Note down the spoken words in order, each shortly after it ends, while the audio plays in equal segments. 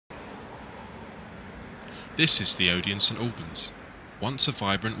This is the Odeon St Albans. Once a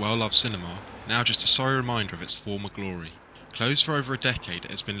vibrant, well-loved cinema, now just a sorry reminder of its former glory. Closed for over a decade,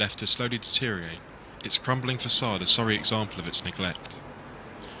 it has been left to slowly deteriorate, its crumbling facade a sorry example of its neglect.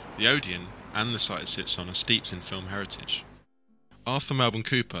 The Odeon, and the site it sits on, are steeped in film heritage. Arthur Melbourne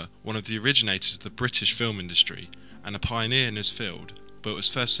Cooper, one of the originators of the British film industry, and a pioneer in his field, built his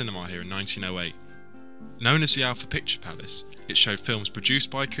first cinema here in 1908. Known as the Alpha Picture Palace, it showed films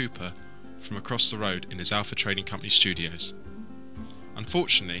produced by Cooper from across the road in his Alpha Trading Company studios.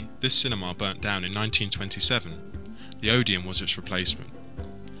 Unfortunately, this cinema burnt down in 1927. The Odeon was its replacement.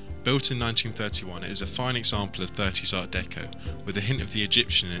 Built in 1931, it is a fine example of 30s Art Deco, with a hint of the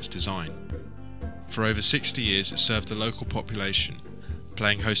Egyptian in its design. For over 60 years it served the local population,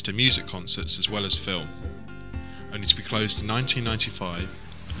 playing host to music concerts as well as film, only to be closed in 1995,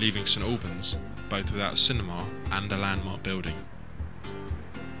 leaving St Albans both without a cinema and a landmark building.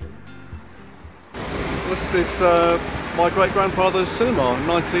 This is my great-grandfather's cinema,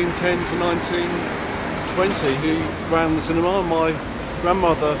 1910 to 1920. He ran the cinema. My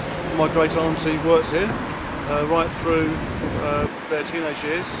grandmother, my great-auntie, worked here right through their teenage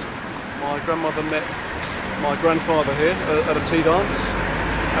years. My grandmother met my grandfather here at a tea dance,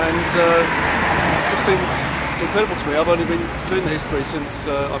 and it just seems incredible to me. I've only been doing the history since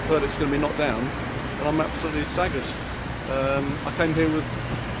I've heard it's going to be knocked down, and I'm absolutely staggered. I came here with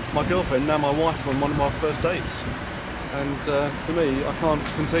my girlfriend, now my wife, on one of my first dates, and to me, I can't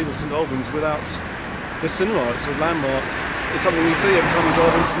conceive of St Albans without this cinema. It's a landmark. It's something you see every time you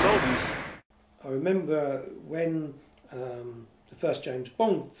drive into St Albans. I remember when the first James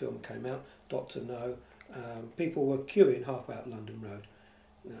Bond film came out, Dr. No, people were queuing half out London Road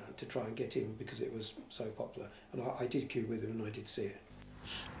to try and get in because it was so popular, and I did queue with them and I did see it.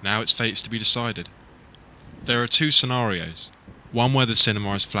 Now its fate's to be decided. There are two scenarios. One where the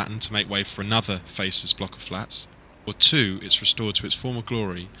cinema is flattened to make way for another faceless block of flats, or two, it's restored to its former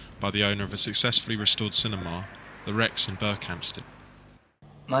glory by the owner of a successfully restored cinema, the Rex in Berkhamsted.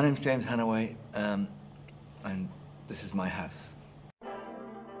 My name's James Hannaway, and this is my house.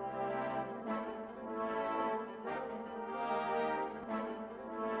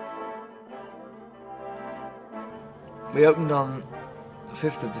 We opened on the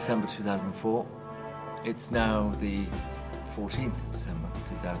 5th of December 2004. It's now the 14th of December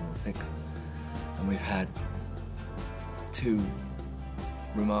 2006, and we've had two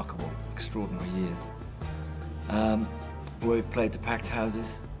remarkable, extraordinary years. Where we've played to packed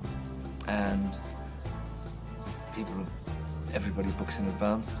houses, and everybody books in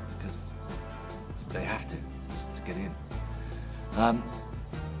advance because they have to, just to get in.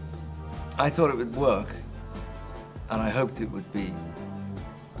 I thought it would work, and I hoped it would be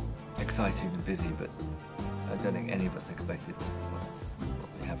exciting and busy, but I don't think any of us expected what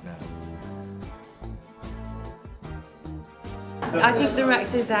we have now. I think the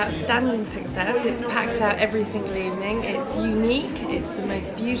Rex is an outstanding success. It's packed out every single evening. It's unique. It's the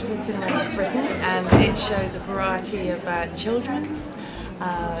most beautiful cinema in Britain, and it shows a variety of children's,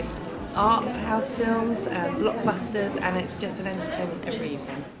 art house films, and blockbusters, and it's just an entertainment every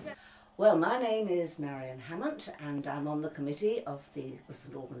evening. Well, my name is Marion Hammond, and I'm on the committee of the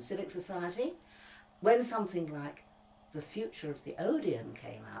St Albans Civic Society. When something like the future of the Odeon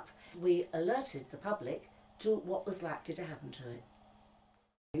came up, we alerted the public to what was likely to happen to it.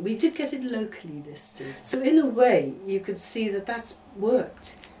 We did get it locally listed, so in a way you could see that that's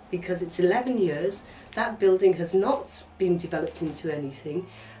worked, because it's 11 years, that building has not been developed into anything.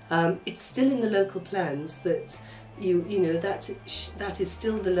 It's still in the local plans that that is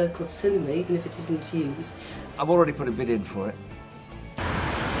still the local cinema, even if it isn't used. I've already put a bid in for it.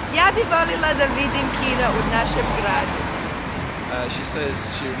 Ja bi volila da vidim kino u našem gradu. She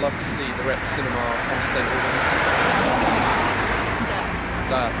says she would love to see the Rex cinema come to St Albans.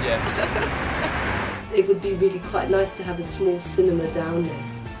 Yes. It would be really quite nice to have a small cinema down there.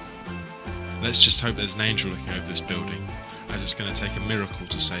 Let's just hope there's an angel looking over this building, as it's going to take a miracle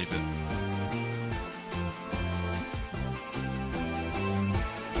to save it.